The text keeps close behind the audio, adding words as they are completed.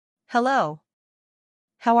Hello.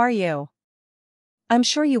 How are you? I'm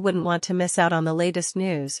sure you wouldn't want to miss out on the latest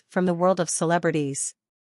news from the world of celebrities.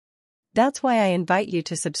 That's why I invite you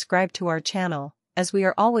to subscribe to our channel, as we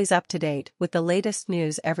are always up to date with the latest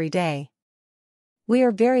news every day. We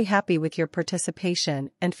are very happy with your participation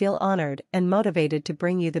and feel honored and motivated to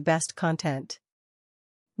bring you the best content.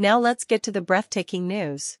 Now let's get to the breathtaking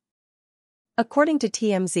news. According to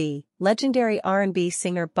TMZ, legendary R&B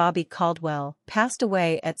singer Bobby Caldwell passed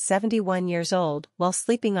away at 71 years old while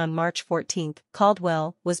sleeping on March 14.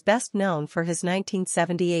 Caldwell was best known for his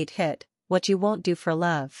 1978 hit, What You Won't Do for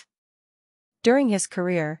Love. During his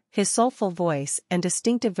career, his soulful voice and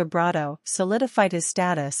distinctive vibrato solidified his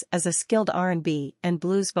status as a skilled R&B and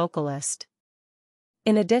blues vocalist.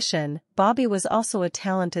 In addition, Bobby was also a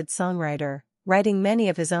talented songwriter, writing many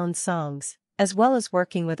of his own songs, as well as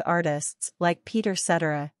working with artists like Peter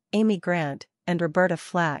Cetera, Amy Grant, and Roberta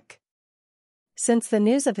Flack. Since the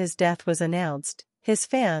news of his death was announced, his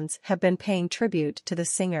fans have been paying tribute to the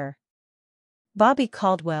singer. Bobby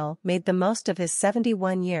Caldwell made the most of his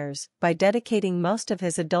 71 years by dedicating most of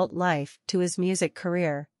his adult life to his music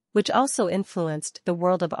career, which also influenced the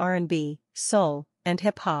world of R&B, soul, and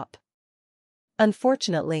hip-hop.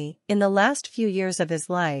 Unfortunately, in the last few years of his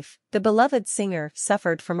life, the beloved singer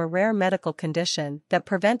suffered from a rare medical condition that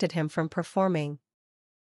prevented him from performing.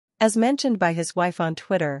 As mentioned by his wife on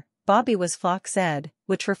Twitter, Bobby was FOXED,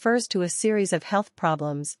 which refers to a series of health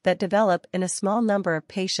problems that develop in a small number of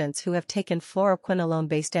patients who have taken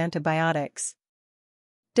fluoroquinolone-based antibiotics.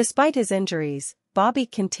 Despite his injuries, Bobby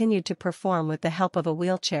continued to perform with the help of a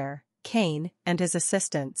wheelchair, cane, and his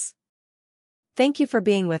assistants. Thank you for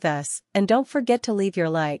being with us, and don't forget to leave your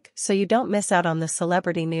like so you don't miss out on the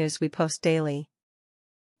celebrity news we post daily.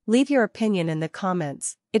 Leave your opinion in the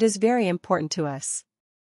comments, it is very important to us.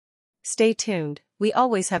 Stay tuned, we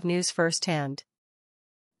always have news firsthand.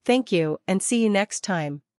 Thank you and see you next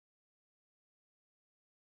time.